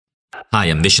Hi,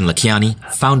 I'm Vishen Lakiani,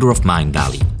 founder of Mind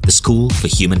Valley, the school for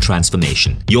human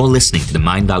transformation. You're listening to the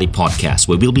Mind Valley podcast,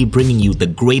 where we'll be bringing you the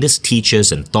greatest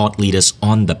teachers and thought leaders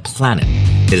on the planet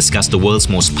to discuss the world's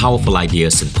most powerful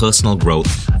ideas in personal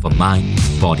growth for mind,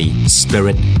 body,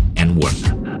 spirit, and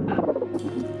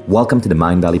work. Welcome to the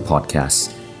Mind Valley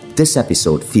podcast. This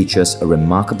episode features a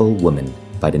remarkable woman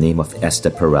by the name of Esther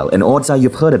Perel. And odds are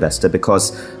you've heard of Esther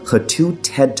because her 2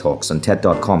 TED Talks on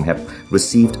TED.com have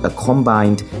received a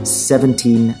combined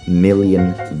 17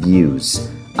 million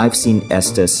views. I've seen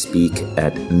Esther speak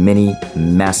at many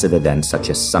massive events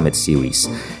such as Summit Series,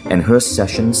 and her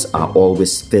sessions are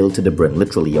always filled to the brim,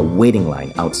 literally a waiting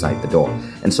line outside the door.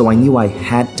 And so I knew I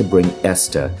had to bring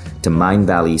Esther to Mind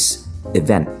Valley's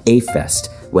event, A-Fest,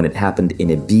 when it happened in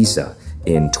Ibiza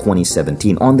in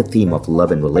 2017 on the theme of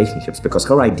love and relationships, because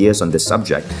her ideas on this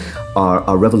subject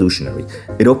are revolutionary.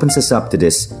 It opens us up to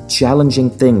this challenging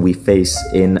thing we face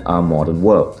in our modern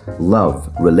world: love,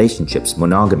 relationships,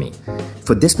 monogamy.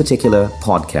 For this particular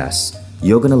podcast,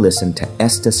 you're going to listen to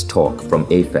Esther's talk from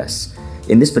A-Fest.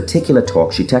 In this particular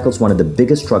talk, she tackles one of the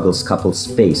biggest struggles couples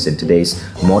face in today's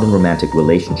modern romantic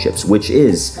relationships, which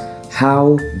is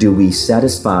how do we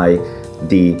satisfy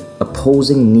the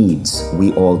opposing needs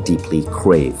we all deeply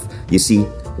crave. You see,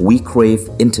 we crave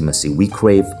intimacy, we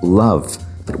crave love,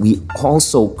 but we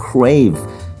also crave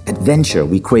adventure,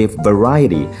 we crave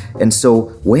variety. And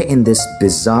so we're in this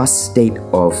bizarre state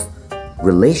of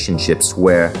relationships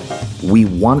where we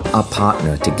want our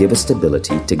partner to give us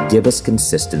stability, to give us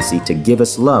consistency, to give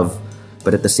us love,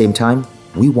 but at the same time,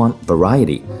 we want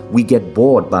variety. We get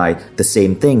bored by the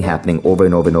same thing happening over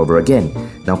and over and over again.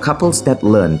 Now, couples that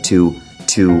learn to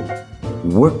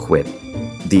work with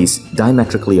these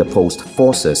diametrically opposed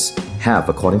forces have,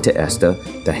 according to Esther,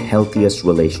 the healthiest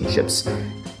relationships.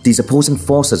 These opposing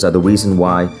forces are the reason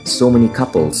why so many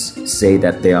couples say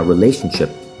that their relationship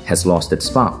has lost its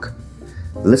spark.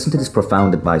 Listen to this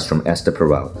profound advice from Esther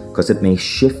Perel, because it may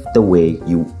shift the way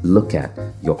you look at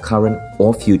your current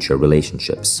or future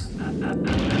relationships.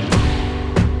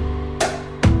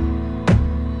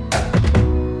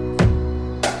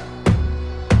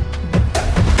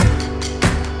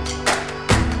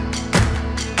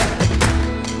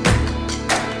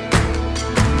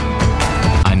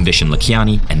 I'm Vishen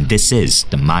Lakiani, and this is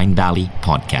the Mind Valley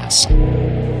podcast.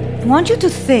 I want you to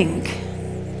think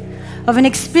of an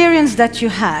experience that you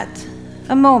had,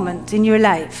 a moment in your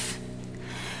life,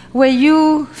 where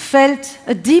you felt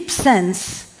a deep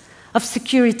sense of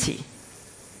security.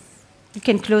 You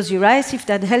can close your eyes if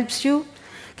that helps you,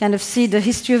 kind of see the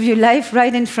history of your life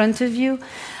right in front of you.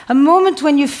 A moment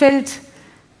when you felt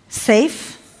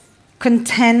safe,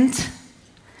 content,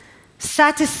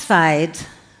 satisfied,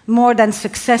 more than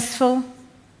successful.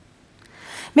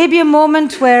 Maybe a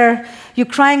moment where you're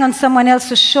crying on someone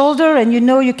else's shoulder and you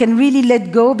know you can really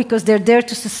let go because they're there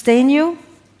to sustain you.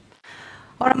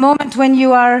 Or a moment when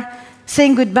you are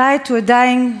saying goodbye to a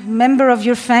dying member of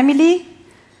your family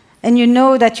and you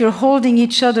know that you're holding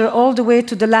each other all the way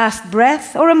to the last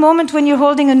breath. Or a moment when you're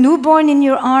holding a newborn in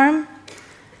your arm.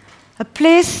 A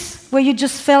place where you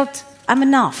just felt, I'm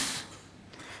enough.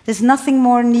 There's nothing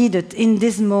more needed in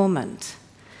this moment.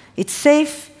 It's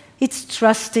safe, it's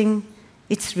trusting,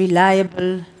 it's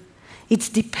reliable, it's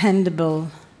dependable.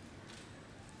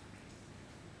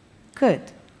 Good.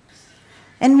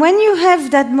 And when you have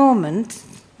that moment,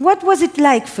 what was it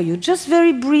like for you? Just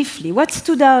very briefly, what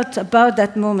stood out about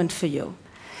that moment for you?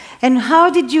 And how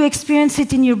did you experience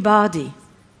it in your body?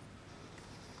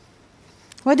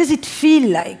 What does it feel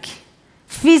like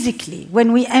physically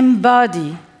when we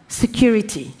embody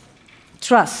security,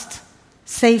 trust,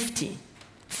 safety,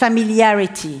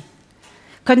 familiarity,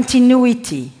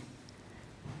 continuity,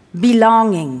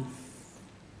 belonging?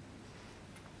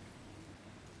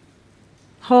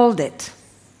 Hold it.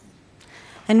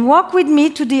 And walk with me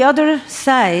to the other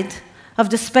side of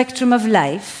the spectrum of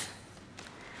life.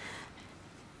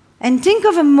 And think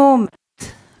of a moment,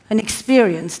 an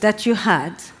experience that you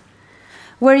had,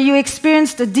 where you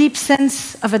experienced a deep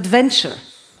sense of adventure,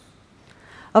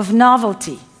 of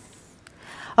novelty,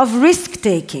 of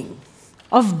risk-taking,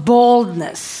 of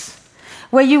boldness,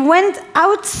 where you went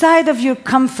outside of your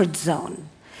comfort zone,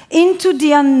 into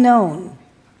the unknown.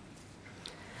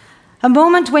 A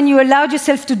moment when you allowed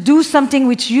yourself to do something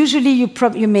which usually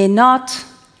you may not,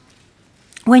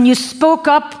 when you spoke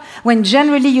up when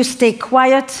generally you stay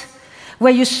quiet,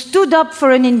 where you stood up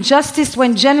for an injustice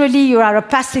when generally you are a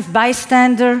passive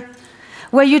bystander,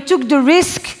 where you took the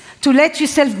risk to let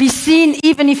yourself be seen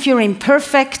even if you're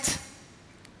imperfect.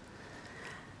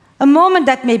 A moment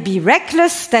that may be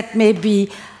reckless, that may be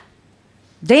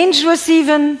dangerous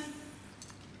even.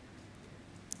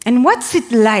 And what's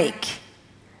it like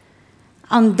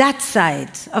on that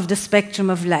side of the spectrum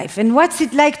of life? And what's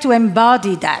it like to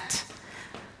embody that?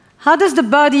 How does the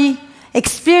body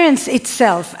experience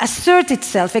itself, assert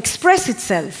itself, express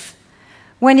itself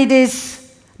when it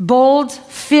is bold,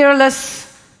 fearless,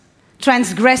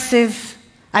 transgressive,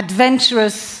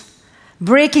 adventurous,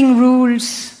 breaking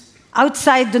rules,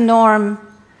 outside the norm,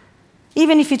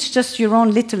 even if it's just your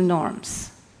own little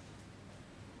norms?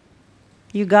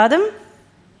 You got them?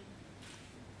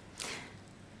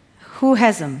 Who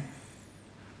has them?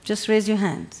 Just raise your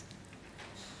hand.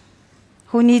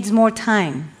 Who needs more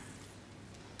time?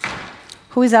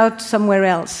 Who is out somewhere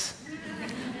else?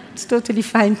 It's totally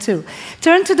fine too.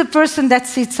 Turn to the person that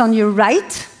sits on your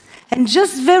right and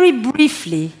just very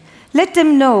briefly let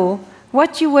them know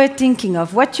what you were thinking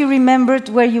of, what you remembered,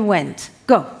 where you went.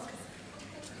 Go.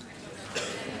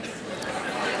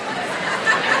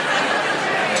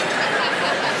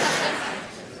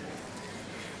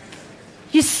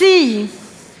 You see,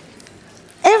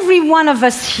 every one of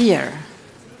us here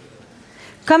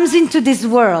comes into this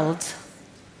world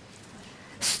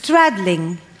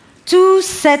straddling two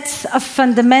sets of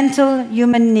fundamental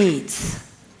human needs.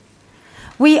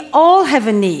 We all have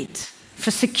a need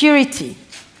for security,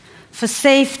 for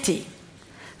safety,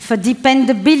 for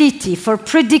dependability, for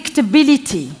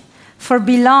predictability, for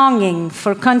belonging,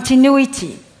 for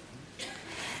continuity.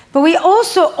 But we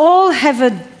also all have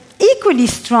an equally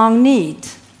strong need,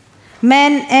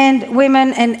 men and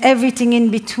women and everything in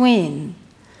between,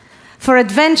 for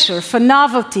adventure, for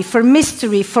novelty, for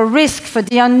mystery, for risk, for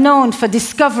the unknown, for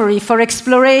discovery, for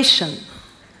exploration.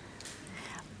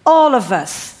 All of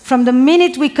us, from the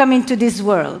minute we come into this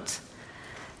world,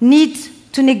 need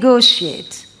to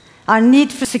negotiate our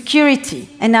need for security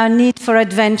and our need for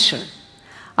adventure,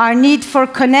 our need for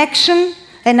connection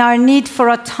and our need for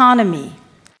autonomy,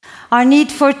 our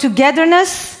need for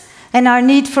togetherness and our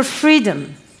need for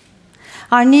freedom,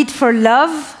 our need for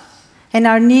love and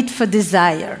our need for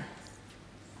desire.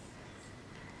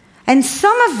 And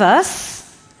some of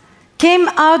us came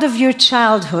out of your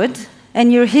childhood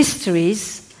and your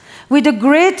histories with a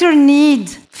greater need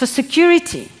for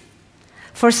security,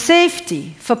 for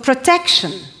safety, for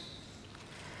protection.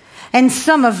 And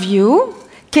some of you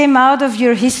came out of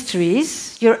your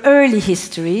histories, your early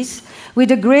histories,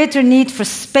 with a greater need for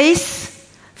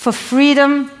space, for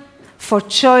freedom, for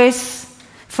choice,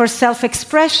 for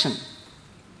self-expression.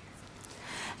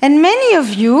 And many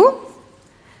of you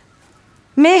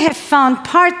may have found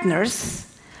partners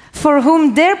for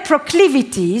whom their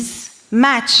proclivities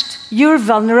matched your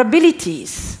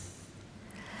vulnerabilities,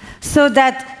 so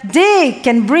that they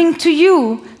can bring to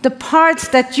you the parts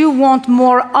that you want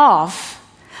more of,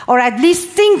 or at least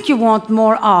think you want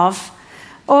more of,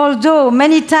 although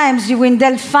many times you will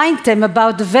then find them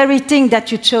about the very thing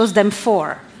that you chose them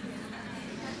for.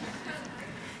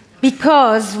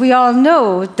 Because we all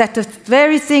know that the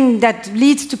very thing that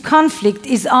leads to conflict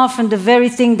is often the very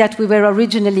thing that we were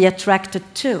originally attracted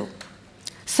to,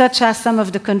 such as some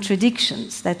of the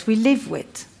contradictions that we live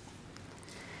with.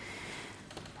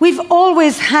 We've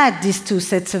always had these two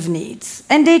sets of needs,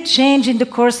 and they change in the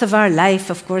course of our life,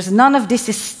 of course. None of this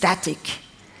is static.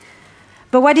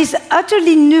 But what is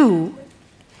utterly new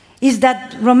is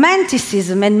that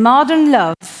romanticism and modern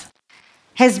love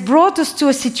has brought us to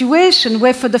a situation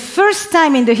where, for the first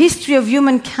time in the history of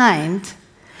humankind,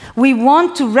 we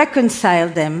want to reconcile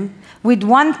them with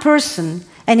one person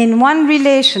and in one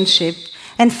relationship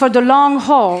and for the long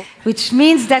haul, which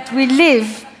means that we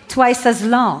live twice as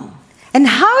long. And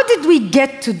how did we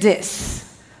get to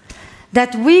this?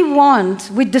 That we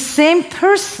want, with the same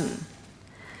person,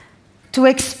 to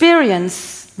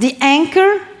experience the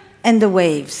anchor and the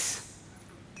waves.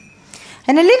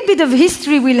 And a little bit of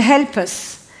history will help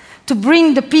us to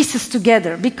bring the pieces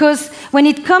together, because when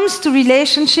it comes to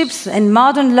relationships and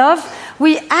modern love,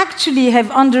 we actually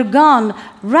have undergone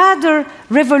rather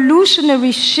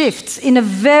revolutionary shifts in a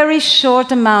very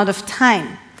short amount of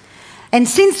time. And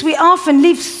since we often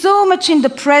live so much in the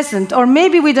present, or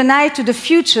maybe with an eye to the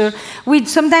future, we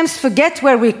sometimes forget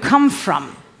where we come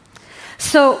from.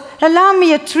 So allow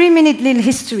me a 3-minute little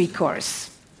history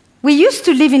course. We used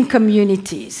to live in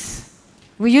communities.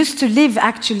 We used to live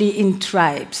actually in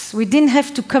tribes. We didn't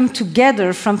have to come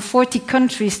together from 40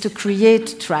 countries to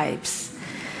create tribes.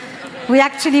 We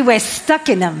actually were stuck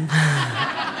in them.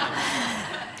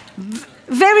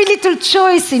 Very little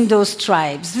choice in those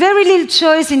tribes, very little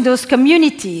choice in those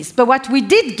communities. But what we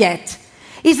did get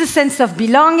is a sense of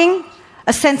belonging,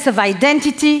 a sense of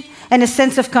identity, and a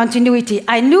sense of continuity.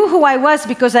 I knew who I was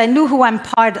because I knew who I'm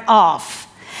part of.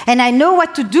 And I know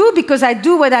what to do because I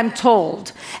do what I'm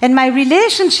told. And my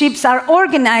relationships are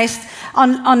organized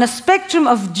on a spectrum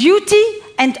of duty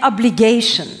and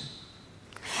obligation.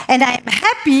 And I am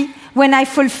happy when I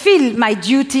fulfill my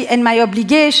duty and my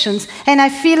obligations, and I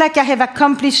feel like I have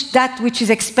accomplished that which is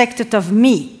expected of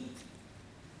me.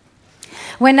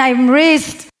 When I'm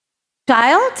raised a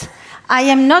child, I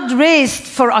am not raised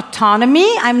for autonomy.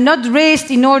 I'm not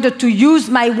raised in order to use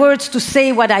my words to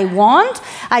say what I want.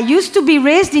 I used to be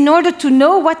raised in order to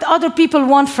know what other people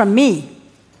want from me.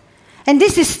 And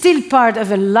this is still part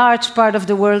of a large part of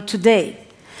the world today.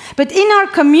 But in our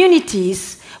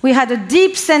communities, we had a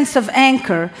deep sense of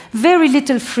anchor, very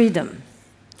little freedom.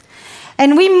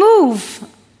 And we move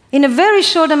in a very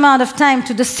short amount of time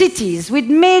to the cities with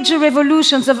major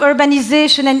revolutions of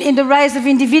urbanization and in the rise of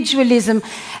individualism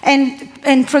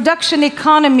and production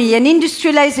economy and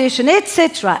industrialization,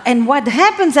 etc. And what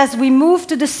happens as we move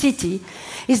to the city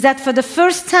is that for the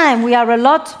first time we are a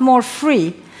lot more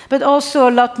free, but also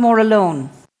a lot more alone.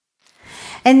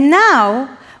 And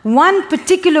now, one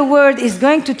particular word is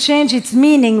going to change its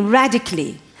meaning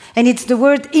radically, and it's the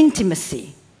word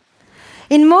intimacy.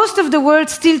 In most of the world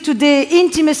still today,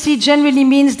 intimacy generally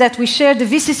means that we share the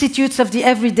vicissitudes of the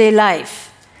everyday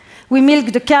life. We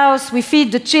milk the cows, we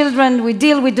feed the children, we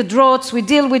deal with the droughts, we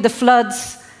deal with the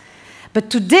floods. But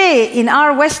today, in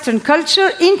our Western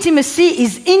culture, intimacy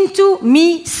is into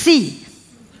me see.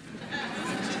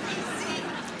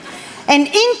 And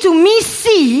into me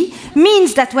see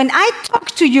means that when I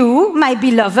talk to you, my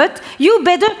beloved, you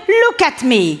better look at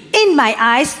me in my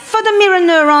eyes for the mirror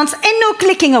neurons and no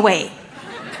clicking away.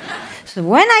 So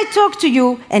when I talk to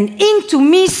you and into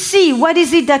me see, what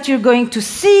is it that you're going to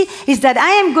see is that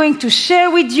I am going to share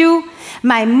with you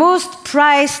my most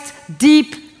prized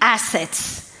deep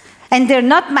assets. And they're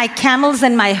not my camels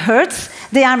and my hurts,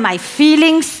 they are my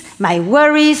feelings, my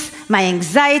worries, my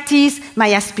anxieties,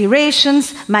 my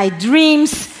aspirations, my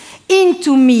dreams.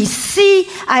 Into me see,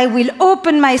 I will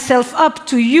open myself up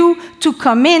to you to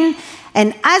come in.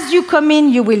 And as you come in,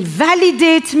 you will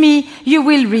validate me, you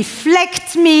will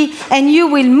reflect me, and you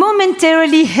will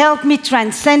momentarily help me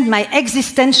transcend my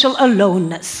existential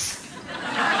aloneness.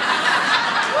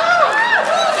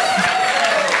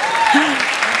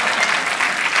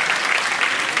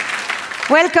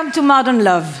 Welcome to modern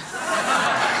love.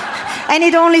 And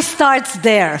it only starts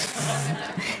there.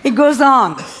 It goes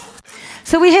on.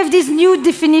 So we have this new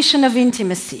definition of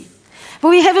intimacy. But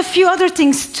we have a few other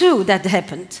things too that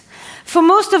happened. For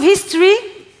most of history,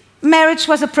 marriage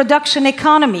was a production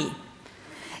economy.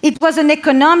 It was an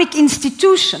economic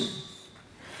institution.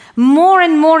 More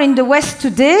and more in the West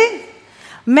today,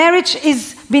 marriage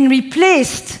has been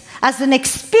replaced as an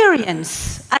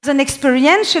experience, as an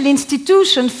experiential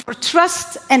institution for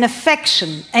trust and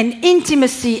affection and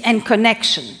intimacy and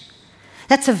connection.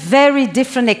 That's a very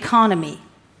different economy.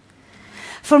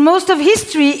 For most of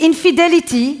history,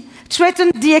 infidelity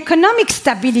threatened the economic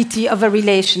stability of a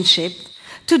relationship.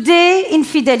 Today,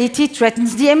 infidelity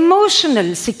threatens the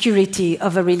emotional security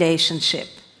of a relationship.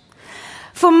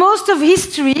 For most of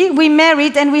history, we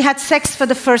married and we had sex for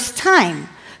the first time.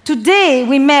 Today,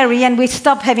 we marry and we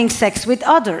stop having sex with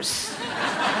others.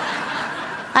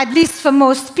 At least for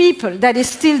most people, that is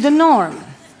still the norm.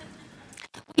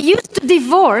 We used to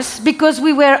divorce because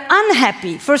we were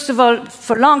unhappy. First of all,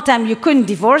 for a long time you couldn't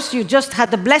divorce, you just had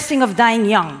the blessing of dying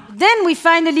young. Then we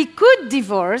finally could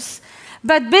divorce,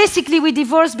 but basically we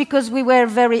divorced because we were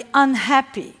very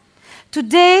unhappy.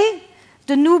 Today,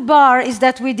 the new bar is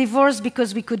that we divorce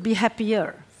because we could be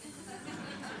happier.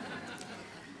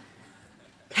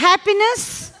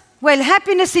 Happiness? Well,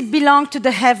 happiness, it belonged to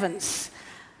the heavens.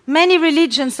 Many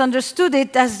religions understood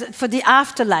it as for the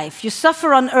afterlife. You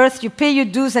suffer on earth, you pay your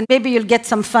dues, and maybe you'll get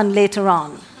some fun later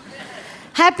on.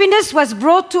 Happiness was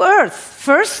brought to earth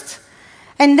first,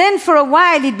 and then for a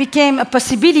while it became a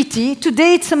possibility.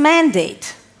 Today it's a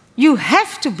mandate. You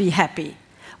have to be happy.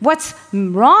 What's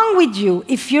wrong with you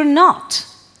if you're not?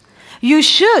 You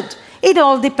should. It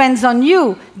all depends on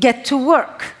you. Get to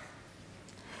work.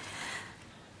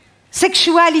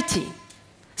 Sexuality.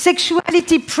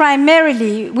 Sexuality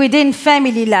primarily within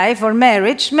family life or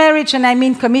marriage. Marriage, and I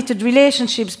mean committed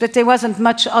relationships, but there wasn't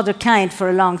much other kind for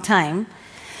a long time.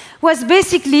 Was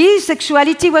basically,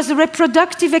 sexuality was a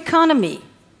reproductive economy.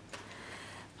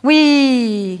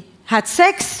 We had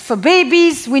sex for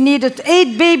babies. We needed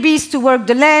 8 babies to work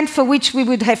the land, for which we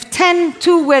would have 10.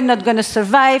 2 were not going to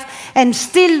survive. And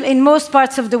still, in most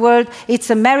parts of the world,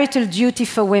 it's a marital duty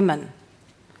for women.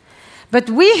 But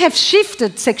we have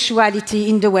shifted sexuality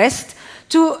in the West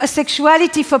to a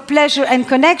sexuality for pleasure and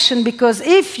connection, because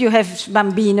if you have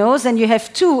bambinos and you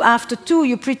have two, after two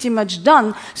you're pretty much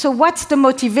done. So what's the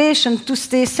motivation to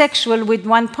stay sexual with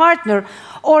one partner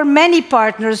or many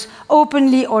partners,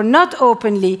 openly or not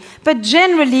openly? But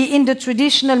generally in the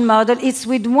traditional model it's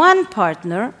with one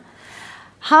partner.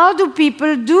 How do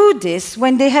people do this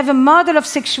when they have a model of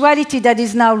sexuality that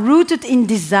is now rooted in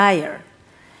desire?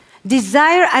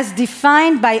 Desire as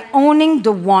defined by owning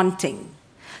the wanting.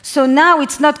 So now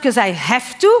it's not because I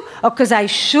have to, or because I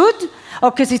should, or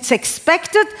because it's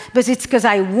expected, but it's because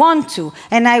I want to.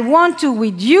 And I want to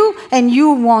with you, and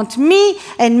you want me,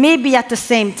 and maybe at the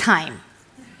same time.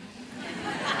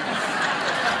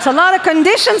 It's a lot of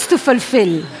conditions to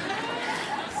fulfill.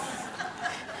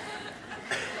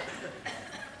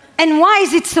 And why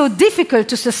is it so difficult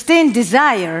to sustain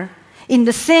desire in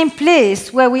the same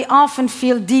place where we often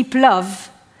feel deep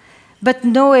love, but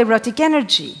no erotic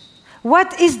energy?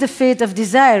 What is the fate of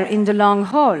desire in the long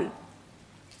haul?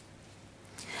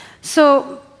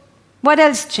 So, what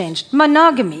else changed?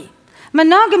 Monogamy.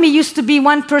 Monogamy used to be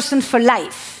one person for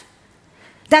life.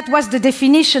 That was the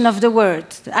definition of the word.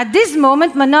 At this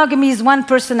moment, monogamy is one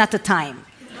person at a time.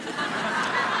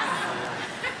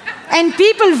 And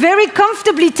people very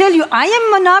comfortably tell you, I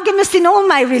am monogamous in all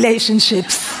my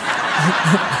relationships.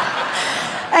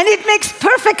 And it makes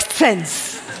perfect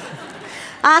sense.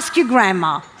 Ask your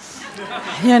grandma.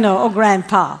 Or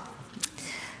grandpa.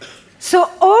 So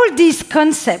all these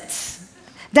concepts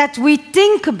that we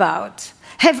think about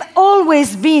have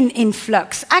always been in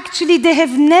flux. Actually, they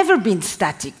have never been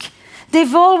static.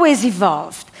 They've always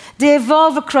evolved. They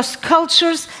evolve across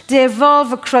cultures, they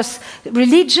evolve across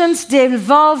religions, they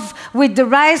evolve with the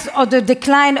rise or the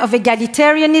decline of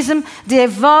egalitarianism, they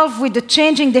evolve with the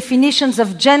changing definitions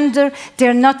of gender.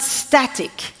 They're not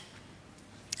static.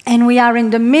 And we are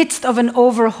in the midst of an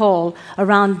overhaul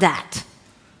around that.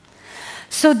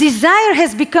 So desire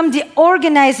has become the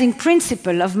organizing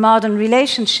principle of modern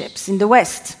relationships in the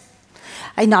West.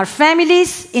 In our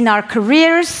families, in our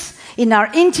careers, in our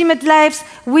intimate lives,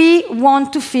 we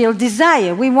want to feel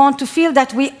desire. We want to feel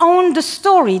that we own the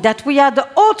story, that we are the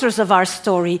authors of our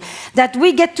story, that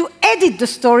we get to edit the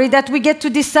story, that we get to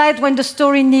decide when the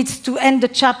story needs to end the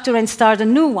chapter and start a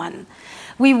new one.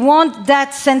 We want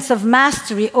that sense of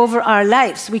mastery over our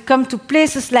lives. We come to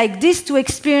places like this to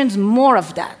experience more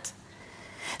of that.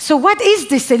 So what is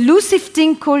this elusive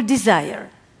thing called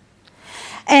desire?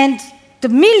 And the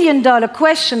million-dollar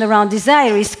question around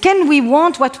desire is, can we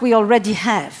want what we already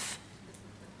have?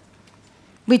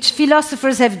 Which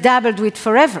philosophers have dabbled with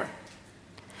forever.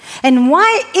 And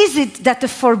why is it that the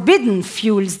forbidden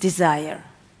fuels desire?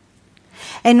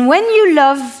 And when you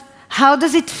love, how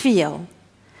does it feel?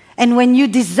 And when you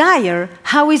desire,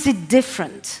 how is it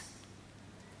different?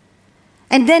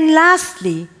 And then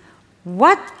lastly,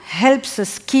 what helps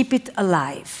us keep it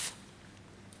alive?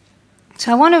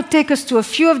 So I want to take us to a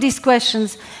few of these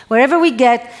questions, wherever we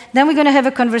get, then we're going to have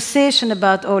a conversation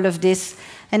about all of this,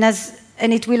 and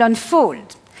it will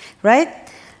unfold, right?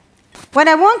 What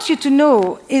I want you to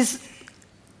know is,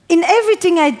 in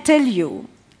everything I tell you,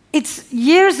 it's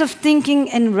years of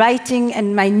thinking and writing,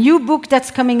 and my new book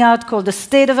that's coming out called The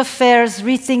State of Affairs,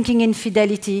 Rethinking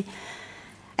Infidelity.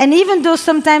 And even though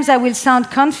sometimes I will sound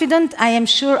confident, I am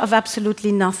sure of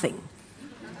absolutely nothing.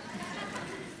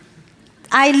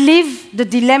 I live the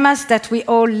dilemmas that we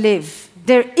all live.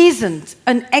 There isn't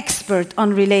an expert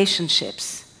on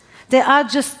relationships. There are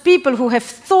just people who have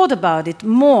thought about it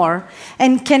more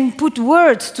and can put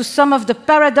words to some of the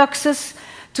paradoxes,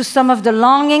 to some of the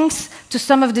longings, to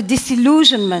some of the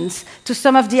disillusionments, to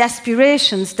some of the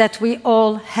aspirations that we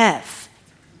all have.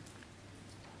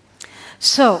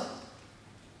 So,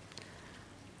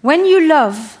 when you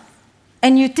love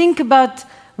and you think about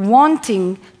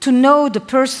wanting to know the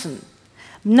person,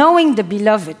 knowing the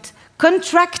beloved,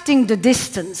 contracting the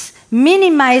distance,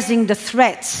 minimizing the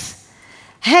threats,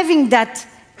 having that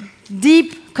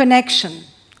deep connection,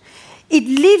 it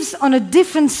lives on a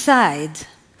different side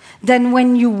than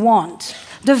when you want.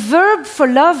 The verb for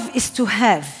love is to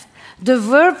have. The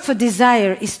verb for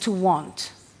desire is to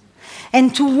want.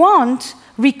 And to want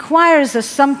requires us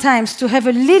sometimes to have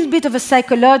a little bit of a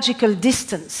psychological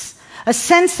distance, a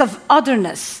sense of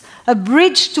otherness, a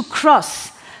bridge to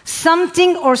cross,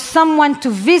 something or someone to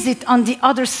visit on the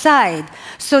other side,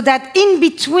 so that in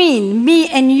between me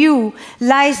and you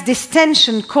lies this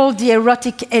tension called the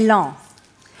erotic élan.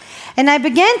 And I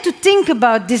began to think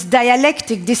about this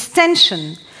dialectic, this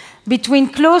tension between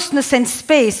closeness and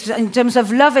space in terms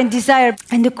of love and desire.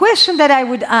 And the question that I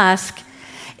would ask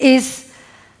is,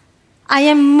 I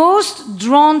am most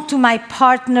drawn to my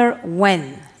partner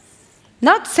when?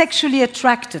 Not sexually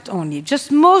attracted only,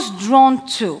 just most drawn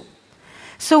to.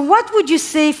 So what would you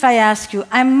say if I ask you,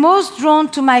 I'm most drawn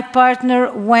to my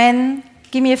partner when,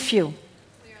 give me a few.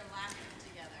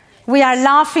 We are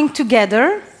laughing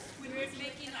together.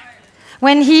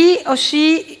 When he or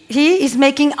he is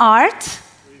making art.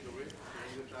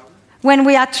 When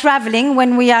we are traveling,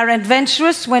 when we are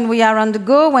adventurous, when we are on the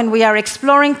go, when we are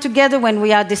exploring together, when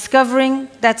we are discovering,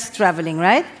 that's traveling,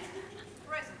 right?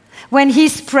 Present. When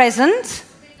he's present,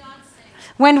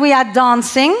 when we are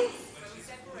dancing,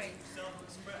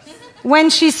 when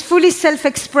she's fully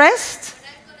self-expressed,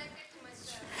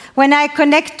 when I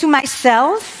connect to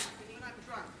myself,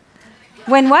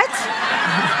 when what?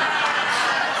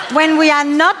 When we are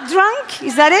not drunk,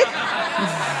 is that it?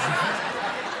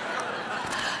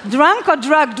 Drunk or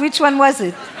drugged? Which one was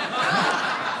it?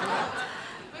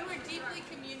 When we're deeply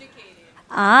communicating.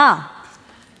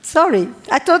 Sorry.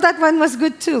 I thought that one was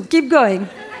good too. Keep going.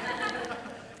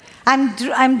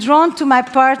 I'm drawn to my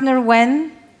partner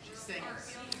when?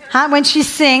 When she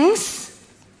sings.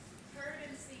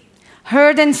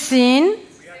 Heard and seen.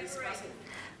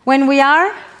 When we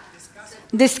are?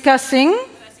 Discussing.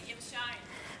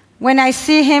 When I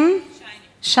see him?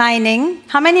 Shining.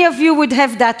 How many of you would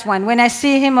have that one, when I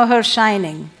see him or her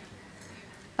shining?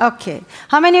 Okay.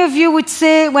 How many of you would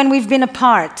say when we've been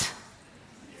apart?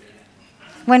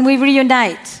 When we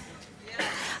reunite?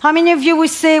 How many of you would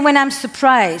say when I'm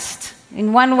surprised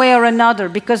in one way or another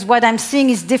because what I'm seeing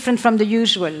is different from the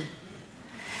usual?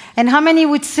 And how many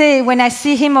would say when I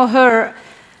see him or her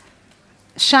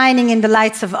shining in the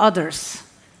lights of others?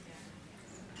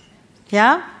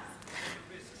 Yeah?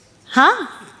 Huh?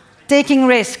 Taking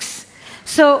risks.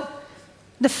 So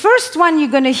the first one you're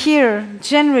going to hear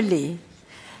generally,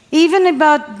 even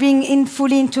about being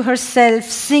fully into herself,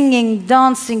 singing,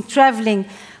 dancing, traveling,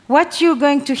 what you're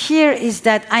going to hear is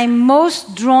that I'm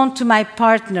most drawn to my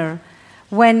partner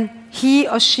when he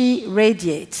or she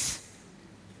radiates.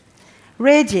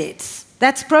 Radiates.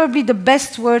 That's probably the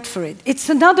best word for it. It's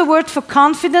another word for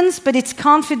confidence, but it's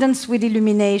confidence with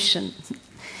illumination.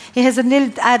 It has a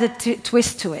little added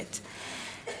twist to it.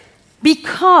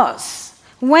 Because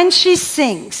when she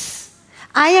sings,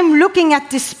 I am looking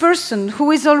at this person who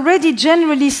is already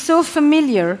generally so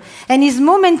familiar and is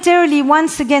momentarily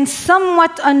once again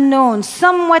somewhat unknown,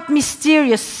 somewhat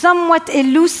mysterious, somewhat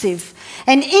elusive.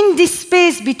 And in this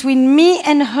space between me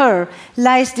and her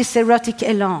lies this erotic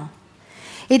elan.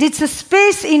 It's a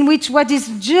space in which what is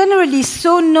generally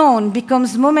so known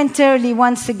becomes momentarily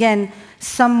once again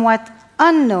somewhat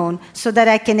unknown, so that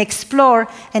I can explore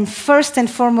and first and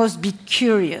foremost be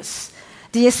curious.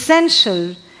 The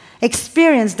essential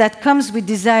experience that comes with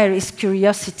desire is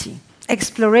curiosity,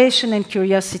 exploration and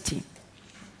curiosity.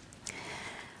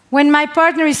 When my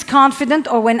partner is confident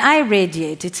or when I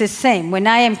radiate, it's the same. When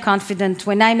I am confident,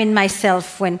 when I'm in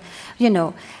myself, when,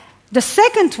 The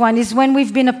second one is when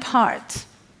we've been apart.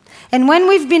 And when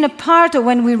we've been apart or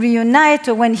when we reunite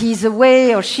or when he's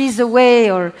away or she's away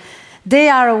or they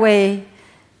are away,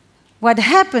 what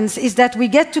happens is that we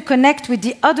get to connect with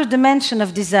the other dimension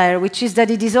of desire, which is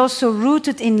that it is also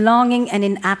rooted in longing and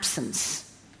in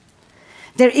absence.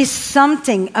 There is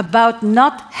something about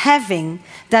not having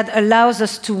that allows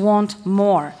us to want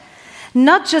more.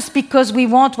 Not just because we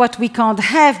want what we can't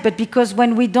have, but because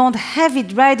when we don't have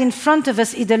it right in front of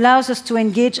us, it allows us to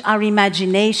engage our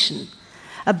imagination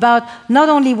about not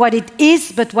only what it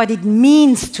is, but what it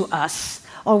means to us,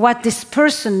 or what this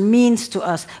person means to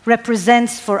us,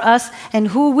 represents for us, and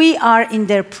who we are in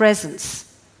their presence.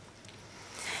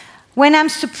 When I'm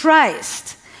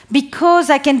surprised, because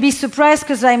I can be surprised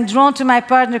because I'm drawn to my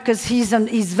partner because he's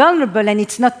vulnerable and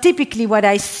it's not typically what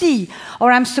I see,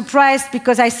 or I'm surprised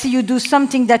because I see you do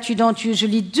something that you don't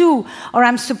usually do, or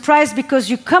I'm surprised because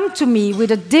you come to me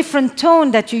with a different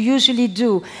tone that you usually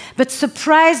do. But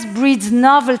surprise breeds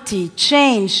novelty,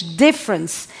 change,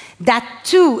 difference. That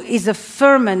too is a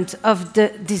ferment of the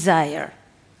desire.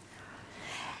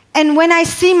 And when I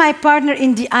see my partner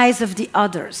in the eyes of the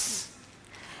others,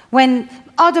 when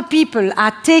other people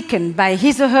are taken by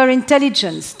his or her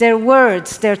intelligence, their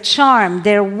words, their charm,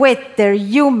 their wit, their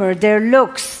humor, their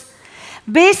looks.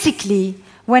 Basically,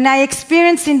 when I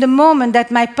experience in the moment that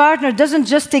my partner doesn't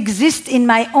just exist in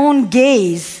my own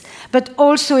gaze, but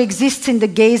also exists in the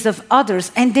gaze of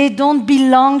others, and they don't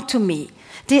belong to me.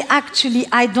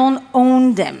 I don't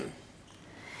own them.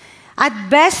 At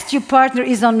best, your partner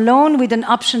is on loan with an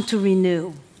option to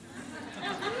renew.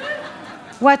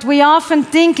 What we often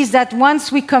think is that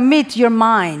once we commit, you're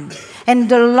mine. And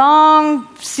the long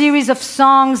series of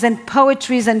songs and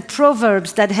poetries and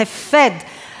proverbs that have fed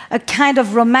a kind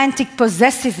of romantic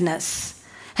possessiveness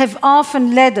have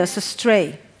often led us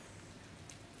astray.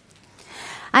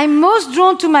 I'm most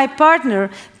drawn to my partner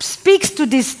speaks to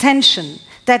this tension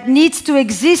that needs to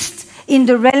exist in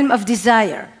the realm of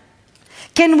desire.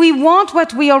 Can we want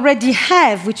what we already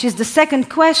have, which is the second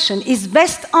question, is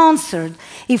best answered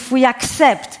if we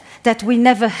accept that we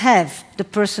never have the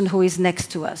person who is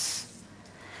next to us.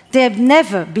 They have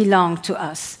never belonged to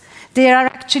us. They are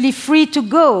actually free to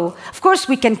go. Of course,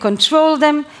 we can control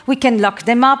them, we can lock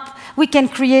them up, we can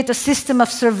create a system of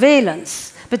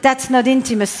surveillance, but that's not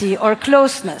intimacy or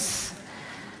closeness.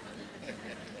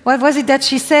 What was it that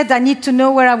she said? I need to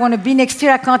know where I want to be next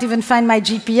year. I can't even find my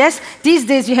GPS. These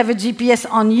days you have a GPS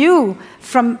on you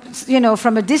from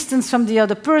a distance from the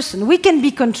other person. We can be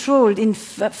controlled in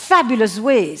fabulous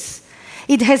ways.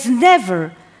 It has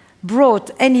never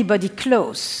brought anybody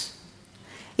close.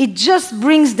 It just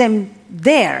brings them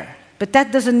there, but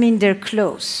that doesn't mean they're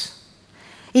close.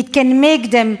 It can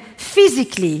make them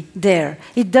physically there.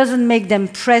 It doesn't make them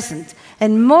present.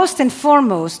 And most and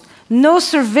foremost, no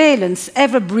surveillance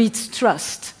ever breeds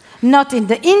trust. Not in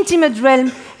the intimate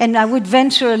realm, and I would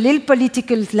venture a little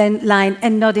political line,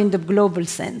 and not in the global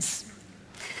sense.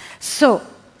 So,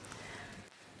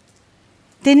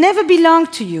 they never belong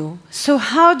to you, so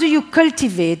how do you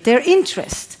cultivate their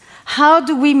interest? How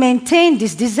do we maintain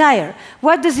this desire?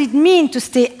 What does it mean to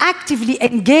stay actively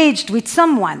engaged with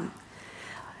someone?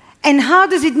 And how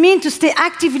does it mean to stay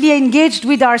actively engaged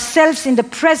with ourselves in the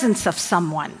presence of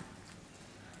someone?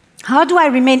 How do I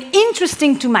remain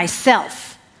interesting to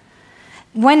myself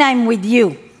when I'm with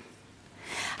you?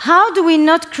 How do we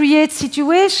not create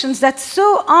situations that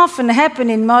so often happen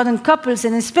in modern couples,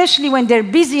 and especially when they're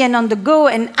busy and on the go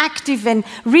and active and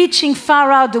reaching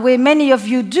far out the way many of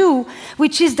you do,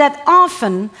 which is that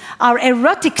often our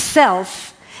erotic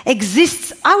self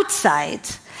exists outside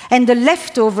and the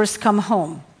leftovers come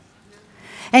home.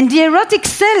 And the erotic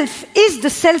self is the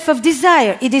self of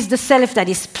desire. It is the self that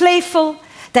is playful,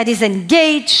 that is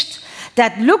engaged,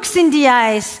 that looks in the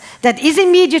eyes, that is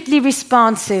immediately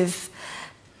responsive.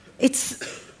 It's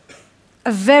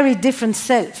a very different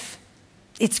self.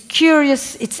 It's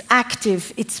curious, it's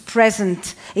active, it's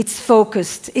present, it's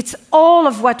focused. It's all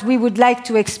of what we would like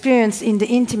to experience in the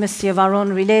intimacy of our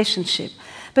own relationship.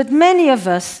 But many of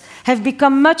us have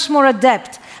become much more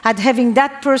adept at having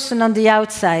that person on the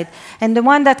outside, and the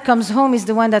one that comes home is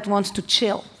the one that wants to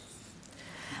chill.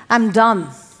 I'm done.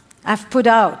 I've put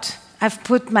out. I've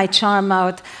put my charm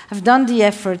out. I've done the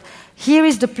effort. Here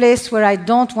is the place where I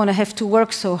don't want to have to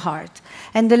work so hard.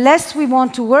 And the less we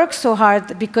want to work so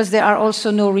hard, because there are also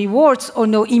no rewards or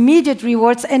no immediate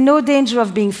rewards and no danger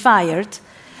of being fired,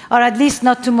 or at least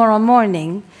not tomorrow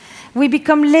morning, we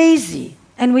become lazy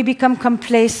and we become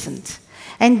complacent.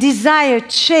 And desire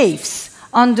chafes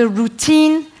under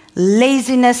routine,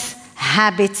 laziness,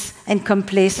 habits, and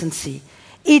complacency.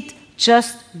 It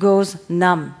just goes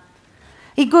numb.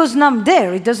 It goes numb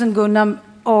there. It doesn't go numb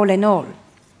all in all.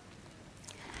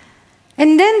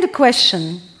 And then the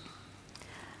question,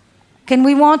 can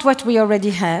we want what we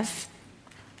already have?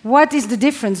 What is the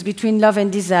difference between love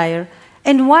and desire?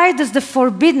 And why does the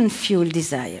forbidden fuel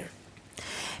desire?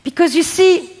 Because you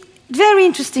see, very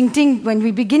interesting thing when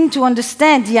we begin to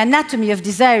understand the anatomy of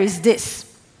desire is this.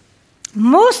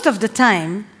 Most of the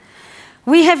time,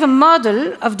 we have a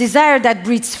model of desire that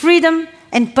breeds freedom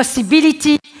and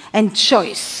possibility and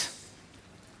choice.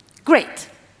 Great.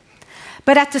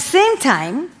 But at the same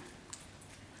time,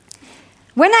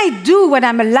 when I do what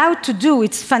I'm allowed to do,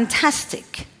 it's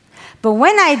fantastic. But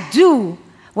when I do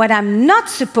what I'm not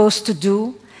supposed to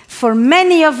do, for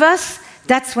many of us,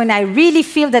 that's when I really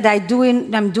feel that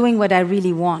I'm doing what I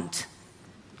really want.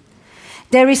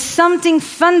 There is something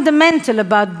fundamental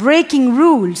about breaking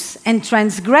rules and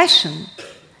transgression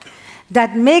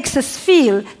that makes us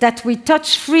feel that we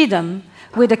touch freedom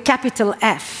with a capital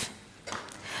F.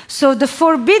 So the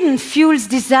forbidden fuels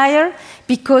desire,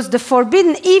 because the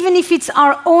forbidden, even if it's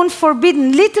our own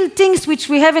forbidden, little things which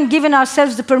we haven't given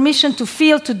ourselves the permission to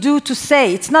feel, to do, to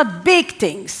say, it's not big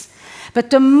things. But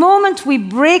the moment we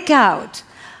break out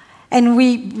and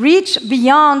we reach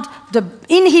beyond the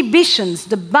inhibitions,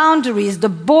 the boundaries, the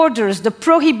borders, the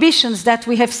prohibitions that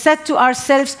we have set to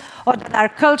ourselves or that our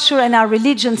culture and our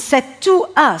religion set to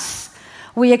us,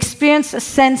 we experience a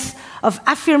sense of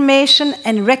affirmation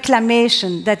and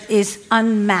reclamation that is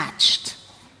unmatched.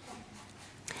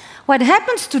 What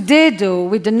happens today, though,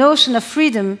 with the notion of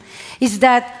freedom is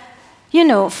that,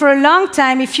 for a long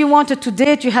time, if you wanted to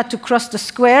date, you had to cross the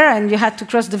square, and you had to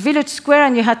cross the village square,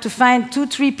 and you had to find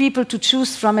 2-3 people to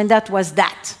choose from, and that was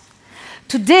that.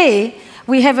 Today,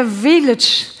 we have a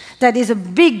village that is a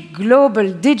big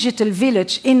global digital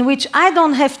village in which I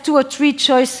don't have 2 or 3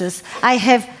 choices. I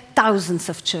have thousands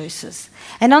of choices.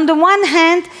 And on the one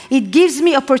hand, it gives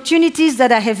me opportunities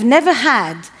that I have never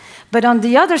had. But on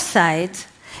the other side,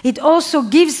 it also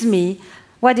gives me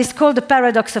what is called the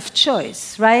paradox of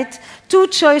choice, right? 2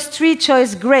 choice, 3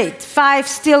 choice, great. 5,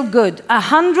 still good.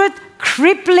 100,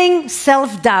 crippling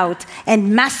self-doubt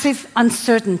and massive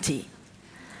uncertainty.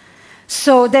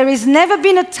 So there has never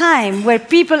been a time where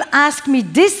people ask me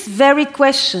this very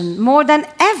question more than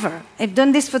ever. I've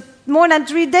done this for more than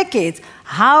 3 decades.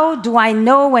 How do I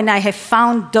know when I have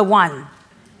found the one?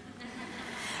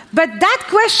 But that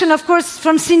question, of course,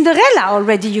 from Cinderella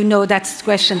already you know that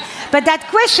question. But that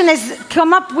question has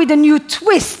come up with a new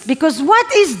twist, because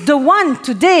what is the one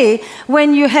today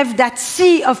when you have that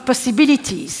sea of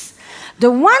possibilities?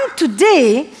 The one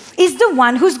today is the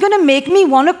one who's going to make me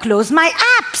want to close my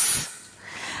apps.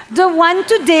 The one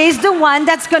today is the one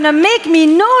that's going to make me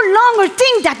no longer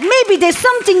think that maybe there's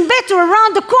something better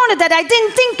around the corner that I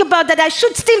didn't think about, that I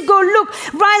should still go look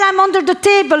while I'm under the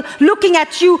table looking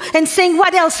at you and saying,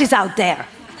 what else is out there?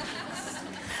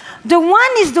 The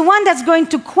one is the one that's going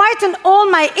to quieten all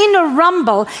my inner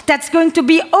rumble, that's going to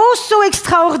be oh so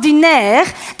extraordinaire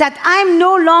that I'm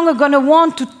no longer going to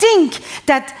want to think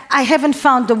that I haven't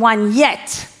found the one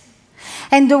yet.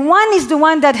 And the one is the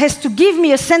one that has to give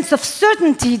me a sense of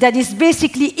certainty that is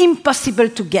basically impossible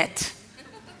to get.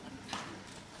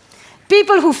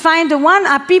 People who find the one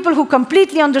are people who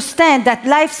completely understand that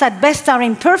lives at best are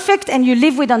imperfect and you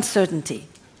live with uncertainty.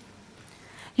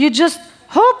 You just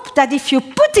hope that if you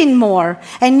put in more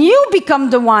and you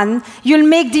become the one, you'll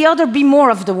make the other be more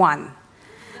of the one.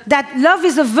 That love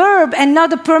is a verb and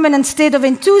not a permanent state of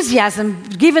enthusiasm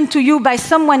given to you by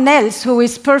someone else who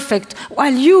is perfect,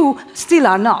 while you still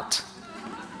are not.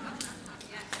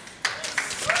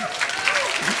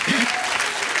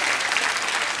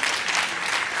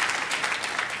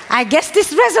 I guess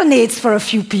this resonates for a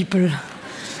few people.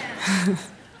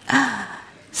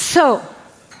 So,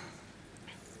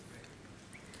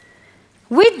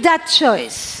 with that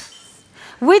choice,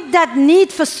 with that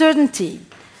need for certainty,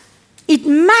 it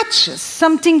matches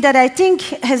something that I think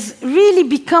has really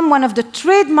become one of the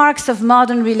trademarks of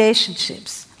modern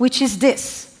relationships, which is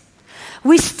this.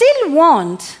 We still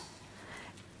want,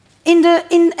 and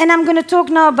I'm going to talk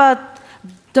now about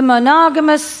the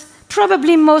monogamous,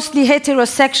 probably mostly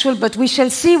heterosexual, but we shall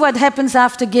see what happens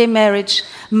after gay marriage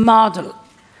model.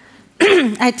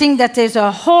 I think that there's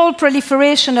a whole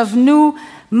proliferation of new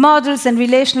models and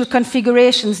relational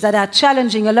configurations that are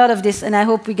challenging a lot of this, and I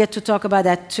hope we get to talk about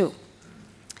that too.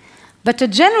 But a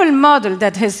general model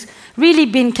that has really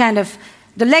been kind of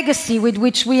the legacy with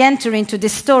which we enter into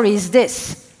this story is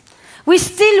this. We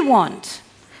still want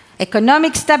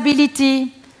economic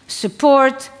stability,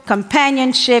 support,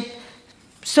 companionship,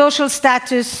 social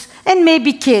status, and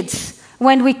maybe kids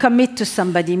when we commit to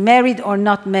somebody, married or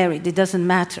not married, it doesn't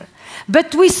matter.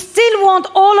 But we still want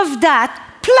all of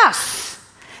that, plus,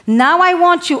 now I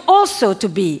want you also to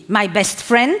be my best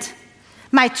friend,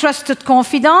 my trusted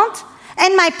confidant,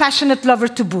 and my passionate lover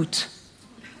to boot,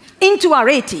 into our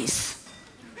 80s.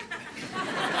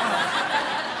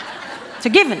 It's a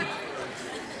given.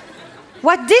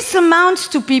 What this amounts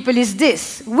to, people, is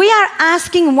this. We are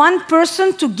asking one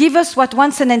person to give us what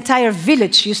once an entire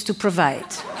village used to provide.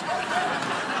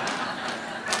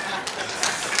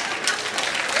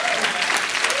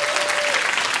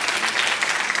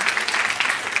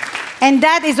 And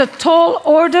that is a tall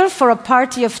order for a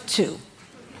party of 2.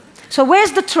 So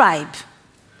where's the tribe?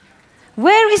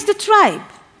 Where is the tribe?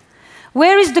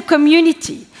 Where is the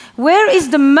community? Where is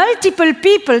the multiple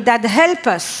people that help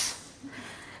us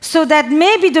so that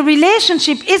maybe the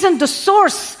relationship isn't the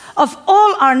source of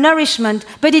all our nourishment,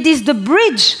 but it is the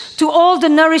bridge to all the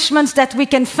nourishments that we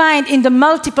can find in the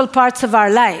multiple parts of our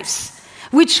lives,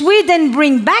 which we then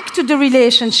bring back to the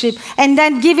relationship and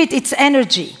then give it its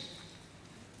energy.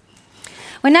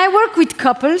 When I work with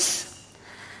couples,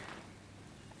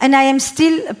 and I am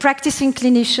still a practicing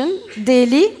clinician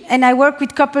daily, and I work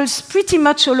with couples pretty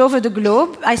much all over the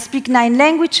globe. I speak 9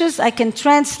 languages, I can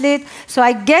translate, so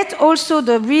I get also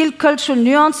the real cultural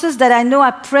nuances that I know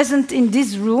are present in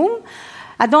this room.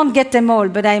 I don't get them all,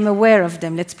 but I'm aware of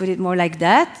them, let's put it more like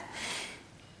that.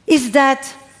 Is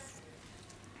that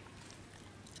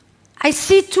I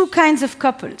see 2 kinds of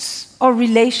couples or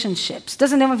relationships.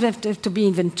 Doesn't even have to be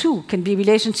even 2, can be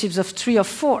relationships of 3 or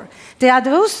 4. There are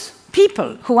those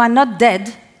people who are not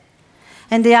dead,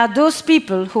 and there are those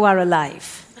people who are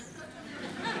alive.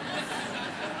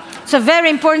 It's a very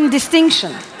important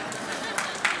distinction.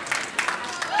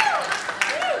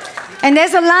 And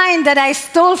there's a line that I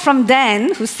stole from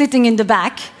Dan, who's sitting in the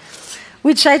back,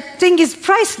 which I think is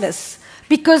priceless,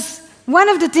 because one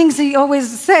of the things he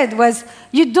always said was,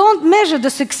 You don't measure the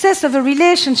success of a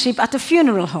relationship at a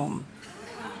funeral home.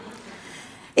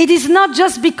 It is not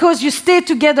just because you stay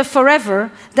together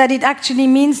forever that it actually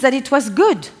means that it was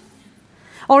good,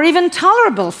 or even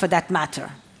tolerable for that matter.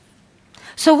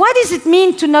 So what does it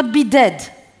mean to not be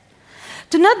dead?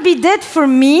 To not be dead for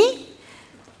me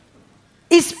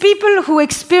is people who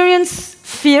experience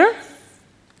fear,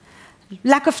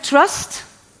 lack of trust,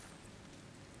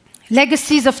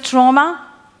 legacies of trauma,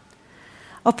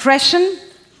 oppression,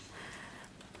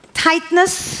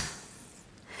 tightness,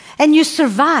 and you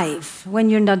survive when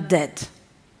you're not dead.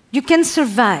 You can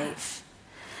survive,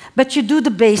 but you do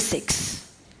the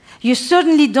basics. You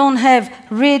certainly don't have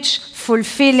rich,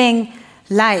 fulfilling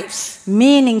lives,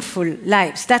 meaningful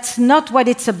lives. That's not what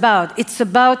it's about. It's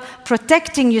about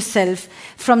protecting yourself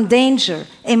from danger,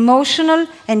 emotional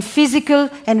and physical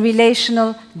and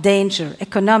relational danger,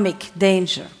 economic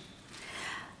danger.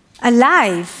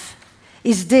 Alive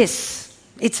is this.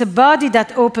 It's a body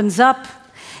that opens up.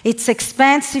 It's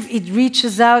expansive, it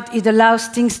reaches out, it allows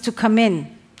things to come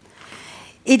in.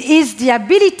 It is the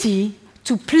ability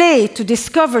to play, to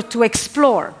discover, to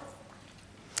explore.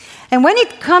 And when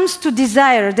it comes to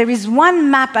desire, there is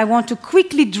one map I want to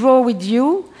quickly draw with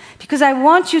you, because I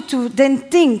want you to then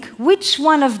think which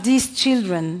one of these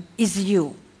children is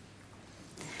you.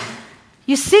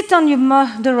 You sit on your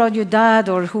mother or your dad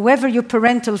or whoever your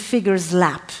parental figure's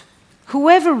lap,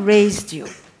 whoever raised you.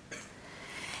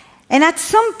 And at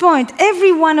some point,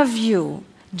 every one of you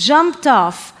jumped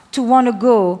off to want to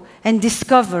go and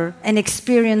discover and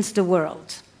experience the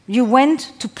world. You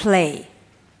went to play.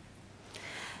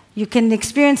 You can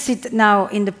experience it now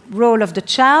in the role of the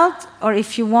child, or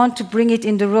if you want to bring it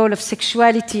in the role of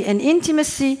sexuality and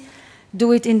intimacy,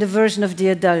 do it in the version of the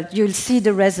adult. You'll see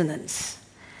the resonance.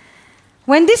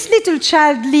 When this little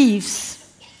child leaves,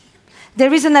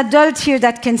 there is an adult here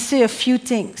that can say a few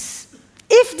things.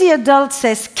 If the adult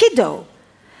says, kiddo,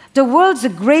 the world's a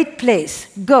great place,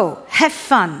 go, have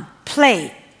fun,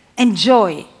 play,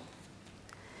 enjoy,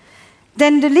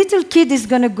 then the little kid is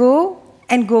going to go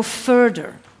and go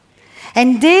further.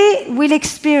 And they will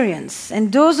experience,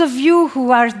 and those of you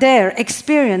who are there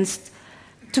experienced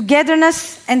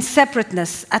togetherness and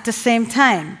separateness at the same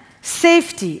time,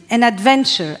 safety and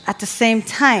adventure at the same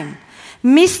time,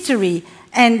 mystery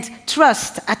and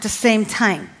trust at the same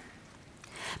time.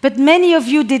 But many of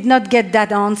you did not get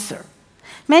that answer.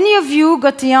 Many of you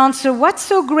got the answer, what's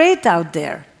so great out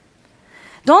there?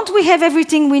 Don't we have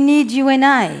everything we need, you and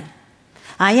I?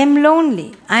 I am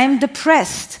lonely, I am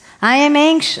depressed, I am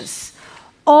anxious.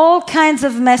 All kinds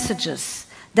of messages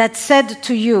that said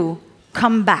to you,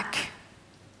 come back.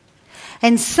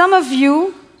 And some of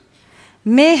you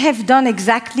may have done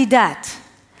exactly that.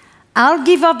 I'll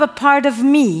give up a part of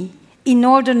me in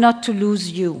order not to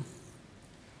lose you.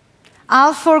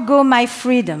 I'll forego my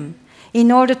freedom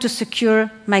in order to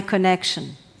secure my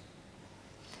connection.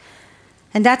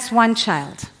 And that's one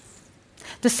child.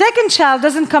 The second child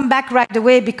doesn't come back right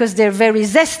away because they're very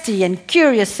zesty and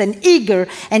curious and eager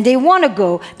and they want to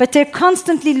go, but they're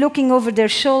constantly looking over their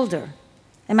shoulder.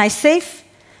 Am I safe?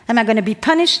 Am I going to be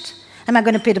punished? Am I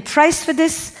going to pay the price for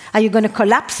this? Are you going to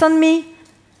collapse on me?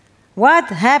 What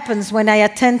happens when I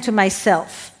attend to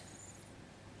myself?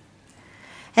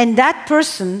 And that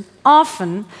person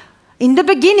often, in the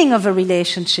beginning of a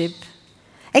relationship,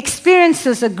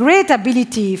 experiences a great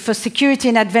ability for security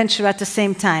and adventure at the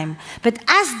same time. But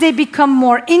as they become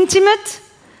more intimate,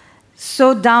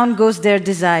 so down goes their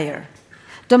desire.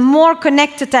 The more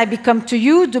connected I become to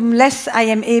you, the less I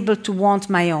am able to want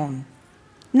my own.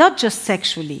 Not just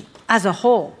sexually, as a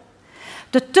whole.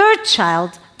 The third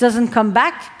child doesn't come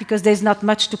back because there's not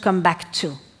much to come back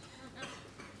to.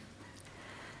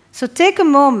 So take a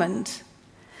moment,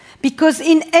 because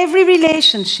in every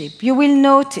relationship you will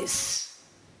notice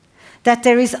that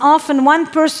there is often one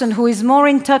person who is more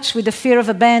in touch with the fear of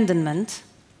abandonment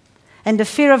and the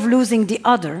fear of losing the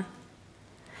other,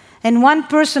 and one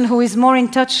person who is more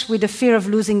in touch with the fear of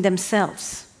losing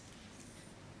themselves.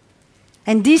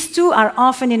 And these two are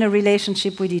often in a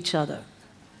relationship with each other.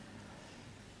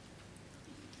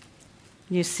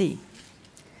 You see.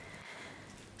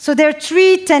 So there are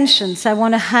three tensions I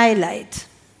want to highlight.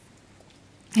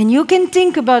 And you can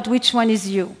think about which one is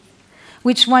you,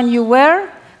 which one you were,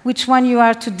 which one you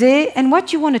are today, and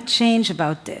what you want to change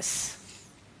about this.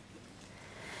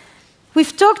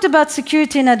 We've talked about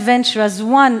security and adventure as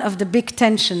one of the big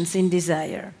tensions in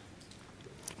desire.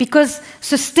 Because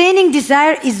sustaining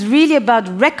desire is really about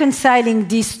reconciling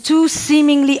these two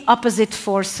seemingly opposite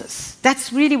forces.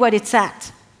 That's really what it's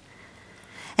at.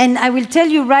 And I will tell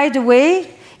you right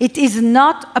away, it is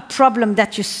not a problem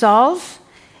that you solve,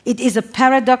 it is a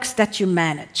paradox that you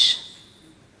manage.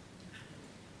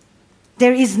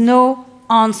 There is no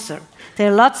answer.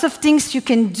 There are lots of things you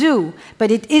can do, but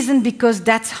it isn't because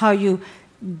that's how you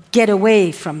get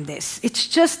away from this. It's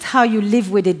just how you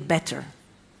live with it better.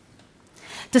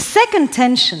 The second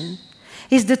tension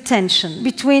is the tension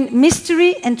between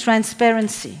mystery and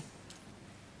transparency.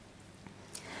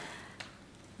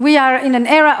 We are in an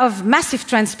era of massive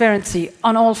transparency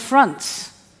on all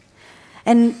fronts.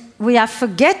 And we are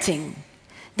forgetting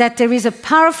that there is a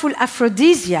powerful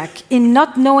aphrodisiac in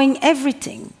not knowing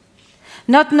everything.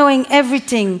 Not knowing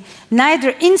everything, neither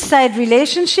inside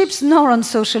relationships nor on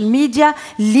social media.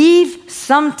 Leave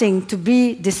something to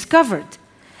be discovered.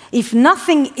 If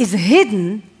nothing is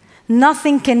hidden,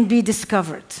 nothing can be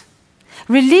discovered.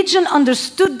 Religion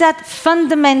understood that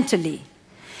fundamentally.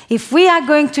 If we are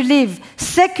going to live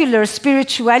secular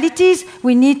spiritualities,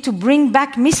 we need to bring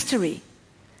back mystery.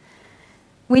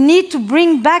 We need to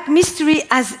bring back mystery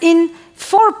as in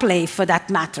foreplay, for that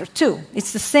matter, too.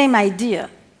 It's the same idea.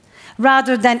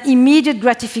 Rather than immediate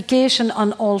gratification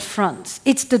on all fronts.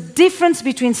 It's the difference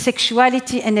between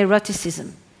sexuality and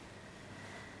eroticism.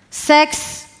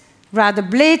 Sex, rather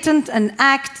blatant, an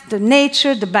act, the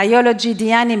nature, the biology,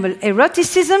 the animal.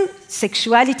 Eroticism,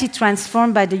 sexuality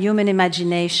transformed by the human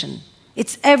imagination.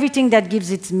 It's everything that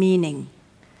gives it meaning.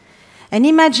 And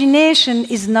imagination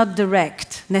is not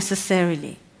direct,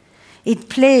 necessarily. It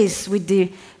plays with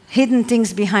the hidden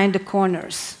things behind the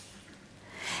corners.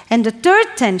 And the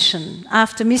third tension,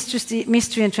 after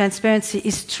mystery and transparency,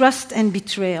 is trust and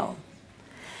betrayal.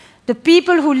 The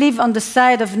people who live on the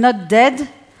side of not dead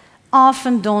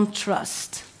often don't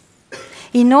trust.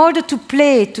 In order to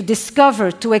play, to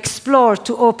discover, to explore,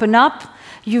 to open up,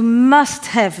 you must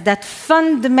have that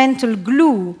fundamental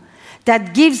glue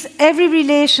that gives every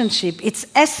relationship its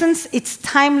essence, its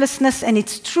timelessness, and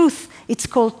its truth. It's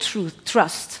called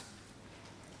trust.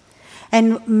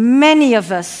 And many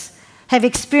of us have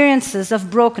experiences of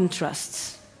broken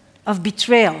trusts, of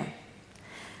betrayal,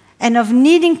 and of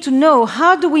needing to know,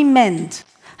 how do we mend?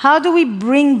 How do we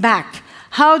bring back?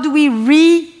 How do we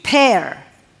repair?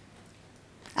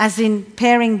 As in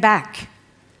pairing back.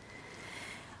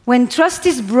 When trust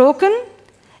is broken,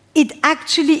 it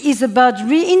actually is about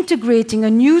reintegrating a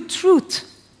new truth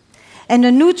and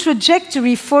a new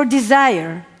trajectory for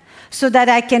desire, so that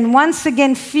I can once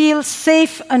again feel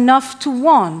safe enough to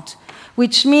want,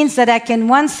 which means that I can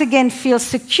once again feel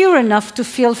secure enough to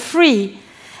feel free,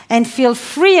 and feel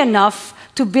free enough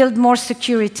to build more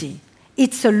security.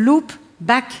 It's a loop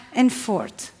back and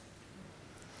forth.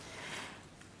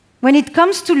 When it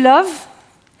comes to love,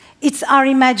 it's our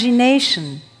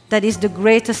imagination that is the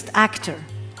greatest actor,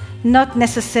 not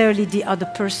necessarily the other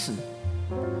person.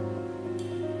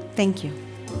 Thank you.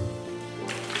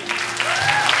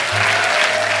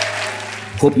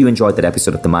 Hope you enjoyed that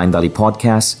episode of the Mind Valley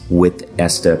podcast with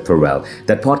Esther Perel.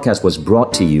 That podcast was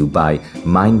brought to you by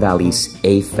Mind Valley's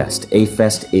A-Fest.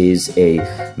 A-Fest is a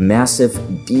massive,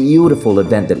 beautiful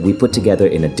event that we put together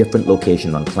in a different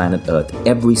location on planet Earth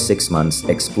every 6 months,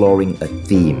 exploring a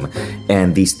theme.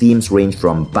 And these themes range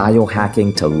from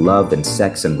biohacking to love and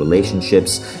sex and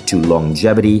relationships to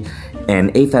longevity.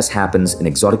 And A-Fest happens in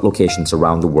exotic locations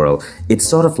around the world. It's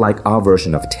sort of like our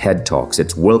version of TED Talks.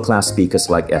 It's world-class speakers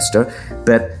like Esther,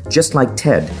 but just like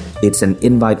TED, it's an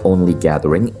invite-only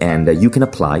gathering, and you can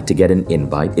apply to get an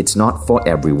invite. It's not for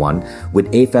everyone. With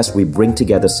A-Fest, we bring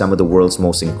together some of the world's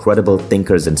most incredible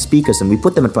thinkers and speakers, and we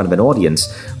put them in front of an audience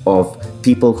of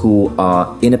people who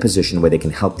are in a position where they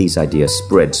can help these ideas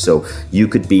spread. So you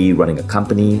could be running a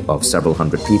company of several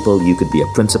hundred people. You could be a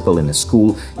principal in a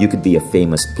school. You could be a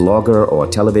famous blogger or a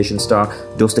television star.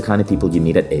 Those are the kind of people you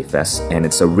meet at A-Fest, and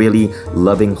it's a really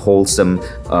loving, wholesome,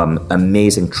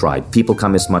 amazing tribe. People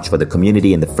come as much for the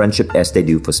community and the friendship as they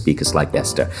do for speakers like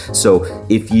Esther. So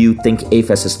if you think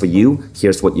A-Fest is for you,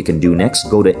 here's what you can do next.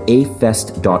 Go to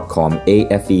afest.com,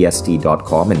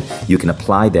 afest.com, and you can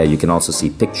apply there. You can also see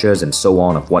pictures and so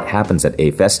on of what happens at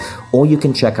A-Fest, or you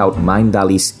can check out Mind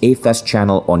Valley's A-Fest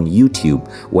channel on YouTube,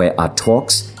 where our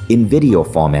talks in video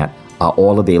format are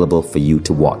all available for you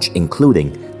to watch,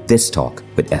 including this talk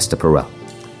with Esther Perel.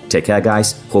 Take care,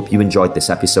 guys. Hope you enjoyed this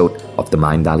episode of the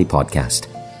Mind Valley Podcast.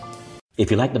 If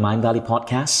you like the Mind Valley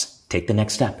Podcast, take the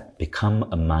next step. Become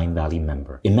a Mind Valley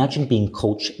member. Imagine being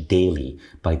coached daily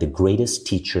by the greatest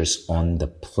teachers on the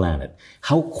planet.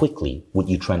 How quickly would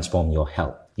you transform your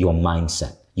health, your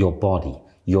mindset, your body,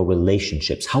 your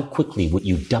relationships? How quickly would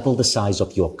you double the size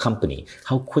of your company?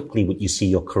 How quickly would you see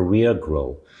your career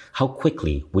grow? How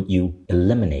quickly would you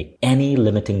eliminate any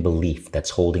limiting belief that's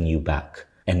holding you back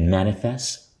and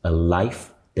manifest a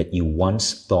life that you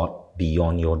once thought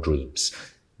beyond your dreams?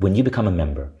 When you become a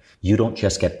member, you don't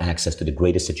just get access to the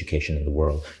greatest education in the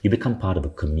world. You become part of a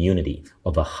community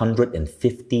of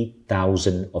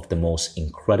 150,000 of the most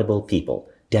incredible people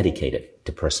dedicated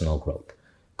to personal growth.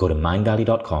 Go to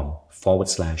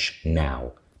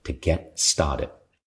mindvalley.com/now to get started.